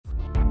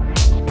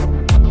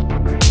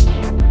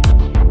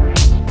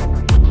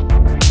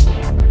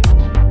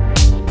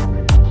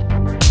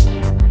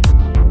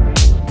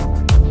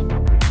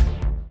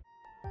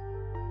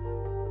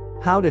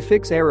How to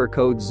fix error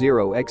code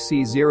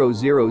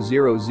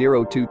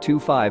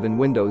 0xc0000225 in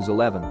Windows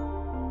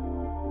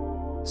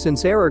 11.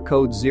 Since error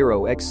code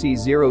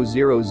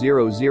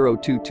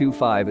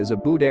 0xc0000225 is a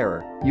boot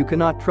error, you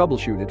cannot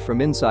troubleshoot it from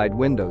inside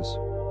Windows.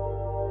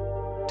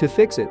 To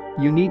fix it,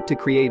 you need to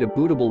create a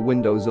bootable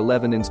Windows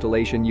 11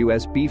 installation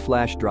USB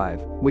flash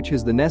drive, which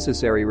has the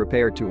necessary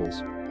repair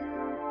tools.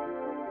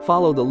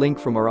 Follow the link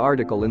from our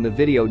article in the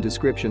video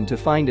description to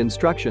find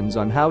instructions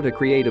on how to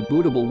create a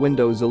bootable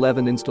Windows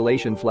 11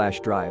 installation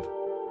flash drive.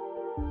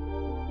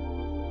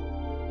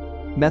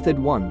 Method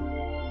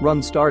 1.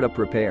 Run Startup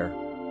Repair.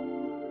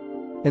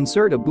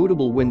 Insert a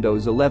bootable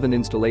Windows 11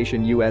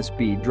 installation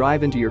USB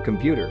drive into your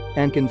computer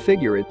and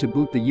configure it to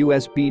boot the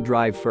USB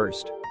drive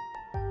first.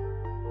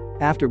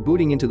 After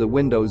booting into the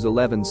Windows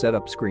 11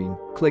 setup screen,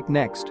 click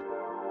Next.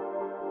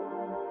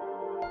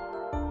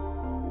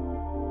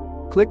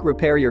 Click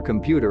Repair your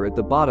computer at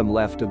the bottom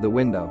left of the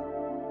window.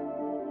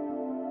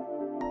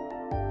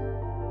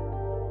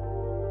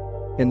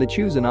 In the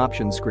Choose an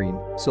Option screen,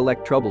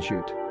 select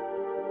Troubleshoot.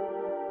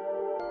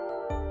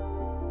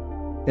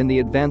 In the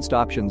Advanced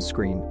Options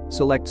screen,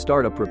 select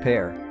Startup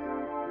Repair.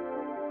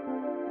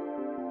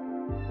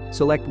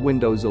 Select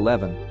Windows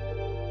 11.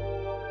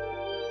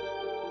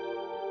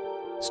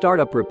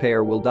 Startup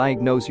Repair will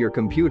diagnose your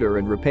computer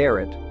and repair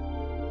it.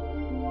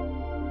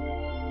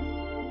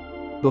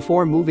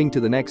 Before moving to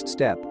the next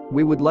step,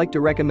 we would like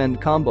to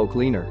recommend Combo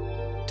Cleaner.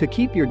 To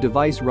keep your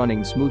device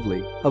running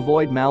smoothly,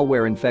 avoid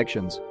malware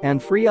infections,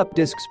 and free up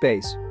disk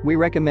space, we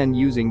recommend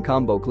using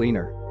Combo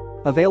Cleaner.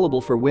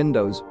 Available for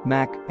Windows,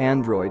 Mac,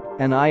 Android,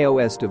 and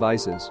iOS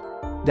devices.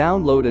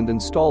 Download and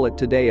install it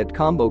today at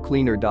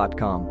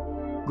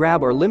combocleaner.com.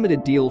 Grab our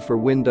limited deal for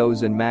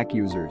Windows and Mac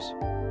users.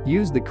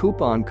 Use the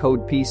coupon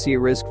code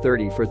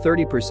PCRISK30 for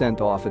 30%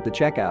 off at the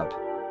checkout.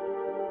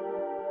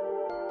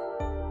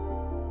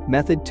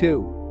 Method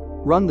 2.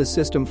 Run the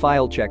System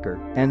File Checker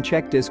and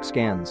check disk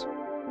scans.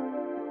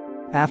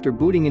 After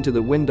booting into the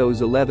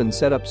Windows 11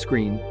 setup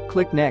screen,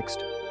 click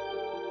Next.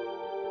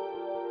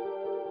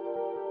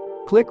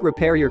 Click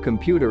Repair your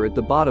computer at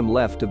the bottom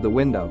left of the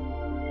window.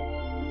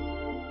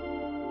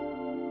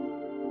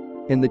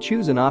 In the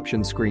Choose an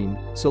Option screen,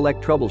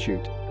 select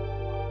Troubleshoot.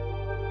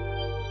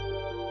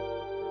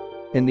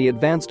 In the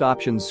Advanced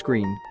Options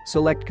screen,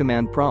 select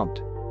Command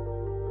Prompt.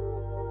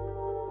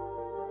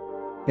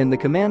 In the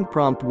Command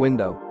Prompt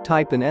window,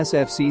 type in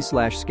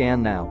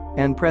sfc/scan now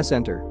and press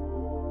Enter.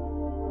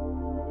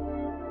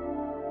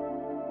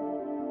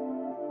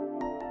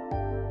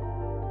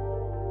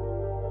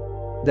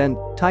 Then,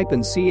 type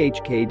in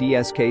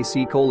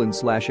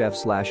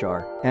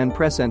chkdskc:/f/r and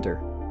press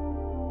Enter.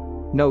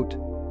 Note: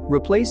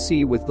 replace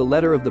C with the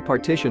letter of the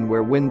partition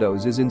where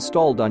Windows is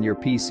installed on your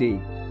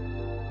PC.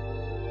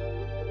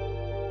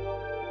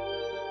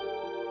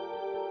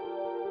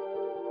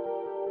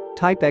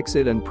 Type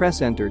Exit and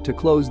press Enter to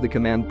close the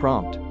command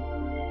prompt.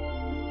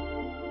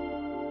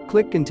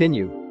 Click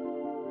Continue.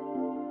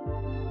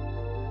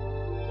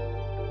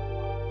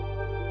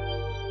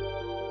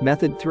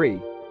 Method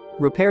 3.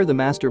 Repair the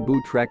master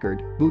boot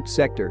record, boot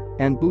sector,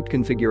 and boot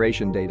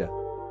configuration data.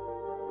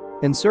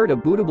 Insert a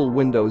bootable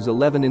Windows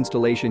 11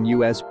 installation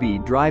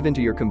USB drive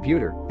into your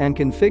computer and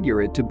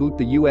configure it to boot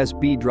the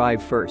USB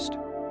drive first.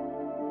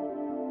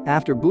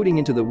 After booting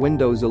into the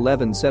Windows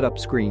 11 setup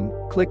screen,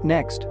 click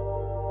Next.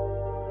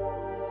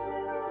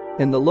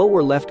 In the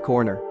lower left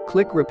corner,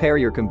 click Repair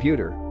your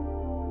computer.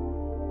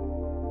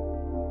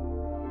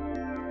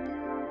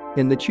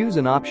 In the Choose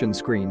an Option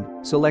screen,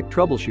 select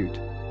Troubleshoot.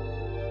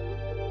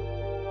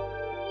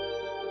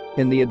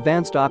 In the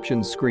Advanced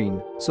Options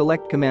screen,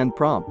 select Command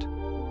Prompt.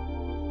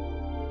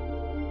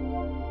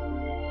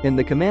 In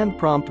the Command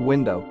Prompt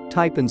window,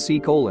 type in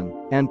C: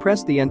 and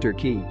press the Enter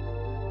key.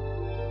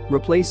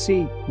 Replace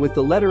C with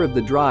the letter of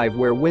the drive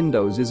where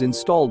Windows is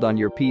installed on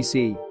your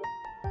PC.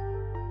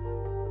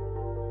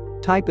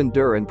 Type in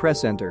dir and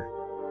press Enter.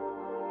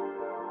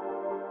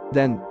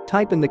 Then,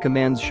 type in the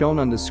commands shown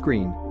on the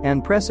screen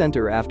and press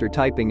Enter after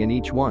typing in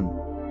each one.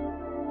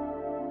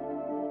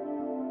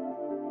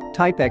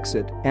 Type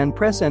Exit and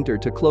press Enter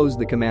to close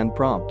the command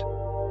prompt.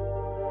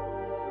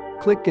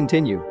 Click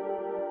Continue.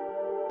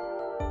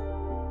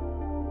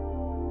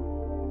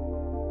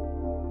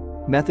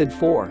 Method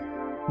 4.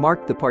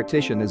 Mark the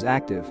partition as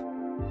active.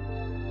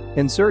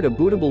 Insert a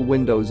bootable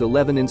Windows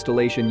 11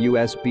 installation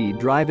USB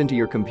drive into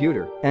your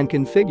computer and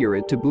configure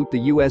it to boot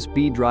the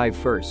USB drive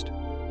first.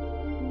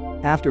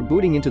 After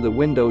booting into the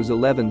Windows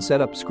 11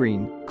 setup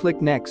screen,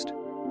 click Next.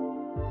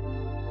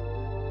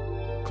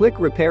 Click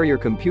Repair your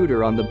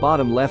computer on the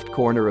bottom left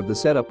corner of the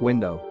setup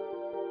window.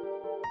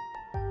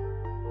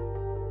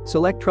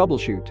 Select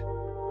Troubleshoot.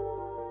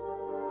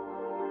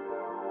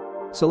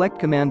 Select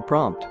Command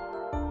Prompt.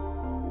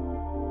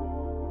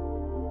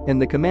 In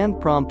the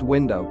Command Prompt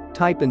window,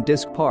 type in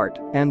Disk Part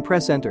and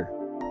press Enter.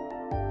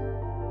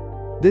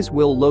 This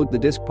will load the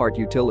Disk Part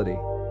utility.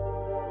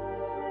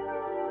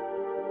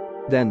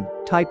 Then,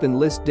 type in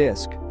List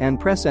Disk and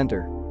press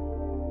Enter.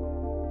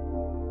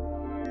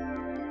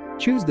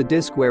 Choose the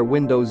disk where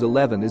Windows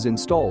 11 is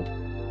installed.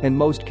 In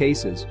most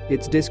cases,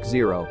 it's disk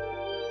 0.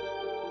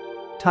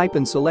 type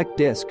and select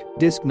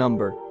disk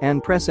number,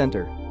 and press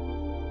enter.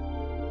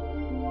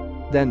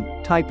 Then,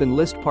 type and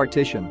list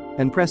partition,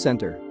 and press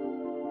enter.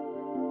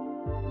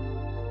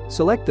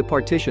 Select the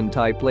partition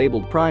type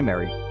labeled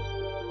primary.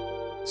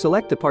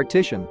 Select the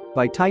partition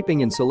by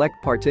typing in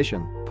select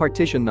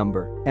partition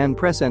number, and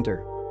press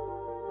enter.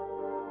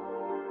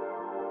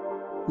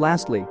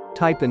 Lastly,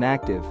 type in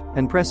active,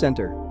 and press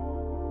enter.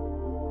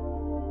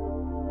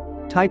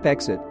 Type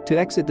exit to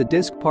exit the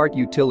disk part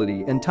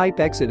utility and type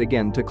exit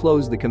again to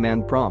close the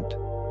command prompt.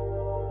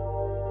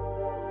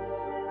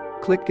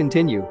 Click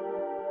continue.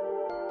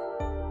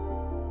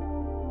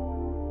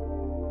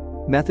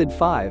 Method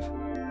 5.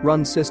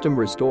 Run system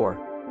restore.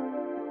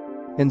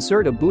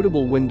 Insert a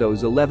bootable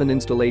Windows 11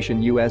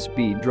 installation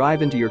USB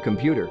drive into your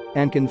computer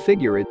and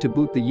configure it to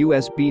boot the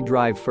USB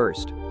drive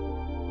first.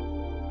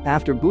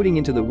 After booting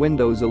into the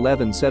Windows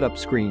 11 setup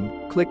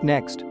screen, click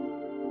Next.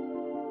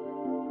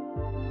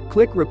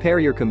 Click Repair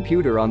your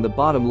computer on the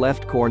bottom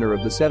left corner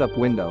of the setup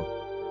window.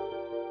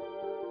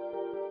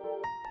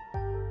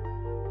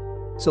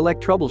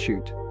 Select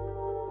Troubleshoot.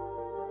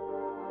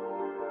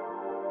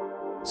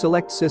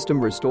 Select System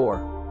Restore.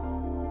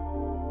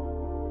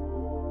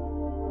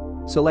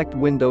 Select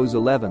Windows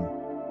 11.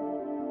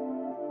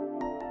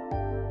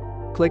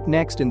 Click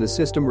Next in the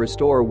System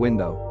Restore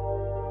window.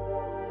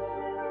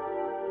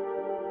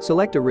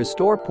 Select a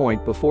restore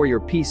point before your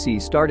PC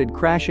started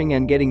crashing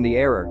and getting the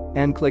error,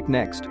 and click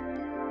Next.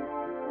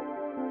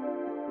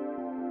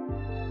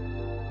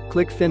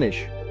 Click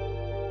Finish.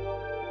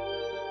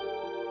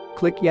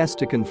 Click Yes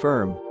to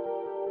confirm.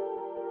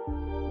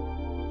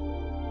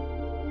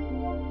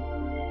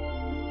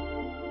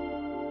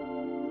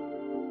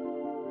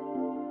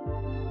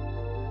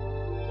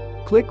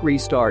 Click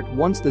Restart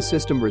once the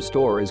system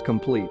restore is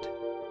complete.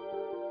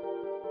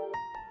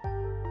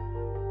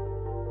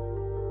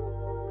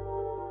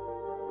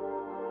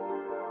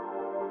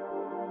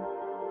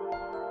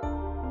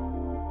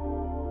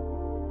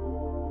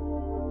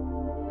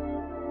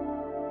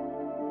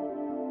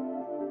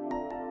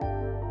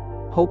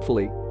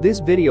 Hopefully, this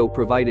video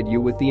provided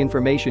you with the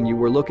information you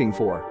were looking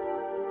for.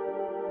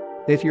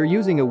 If you're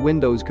using a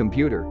Windows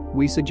computer,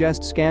 we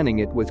suggest scanning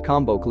it with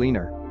Combo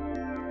Cleaner.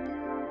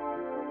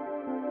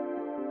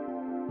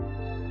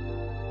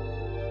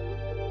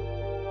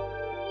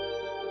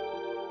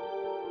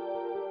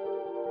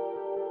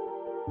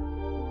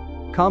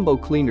 Combo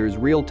Cleaner's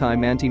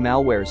real-time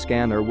anti-malware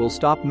scanner will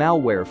stop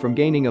malware from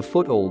gaining a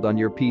foothold on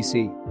your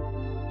PC.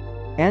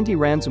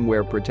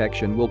 Anti-ransomware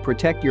protection will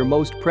protect your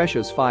most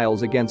precious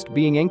files against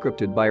being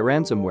encrypted by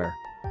ransomware.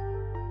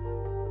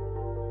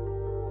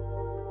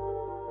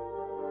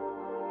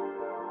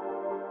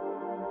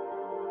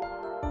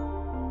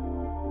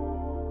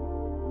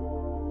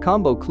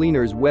 Combo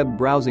Cleaner's web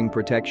browsing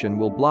protection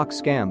will block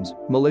scams,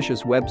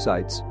 malicious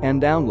websites,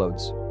 and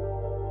downloads.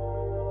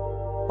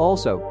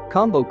 Also,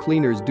 Combo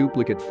Cleaner's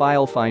duplicate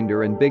file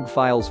finder and big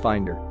files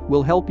finder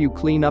will help you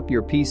clean up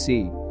your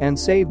PC and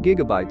save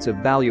gigabytes of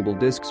valuable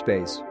disk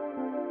space.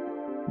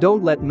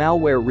 Don't let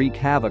malware wreak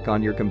havoc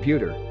on your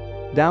computer.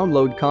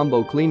 Download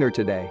Combo Cleaner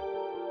today.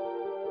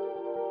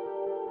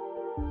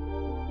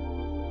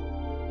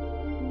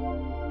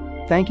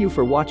 Thank you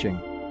for watching.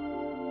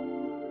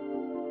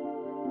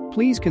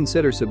 Please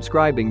consider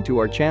subscribing to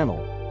our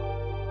channel.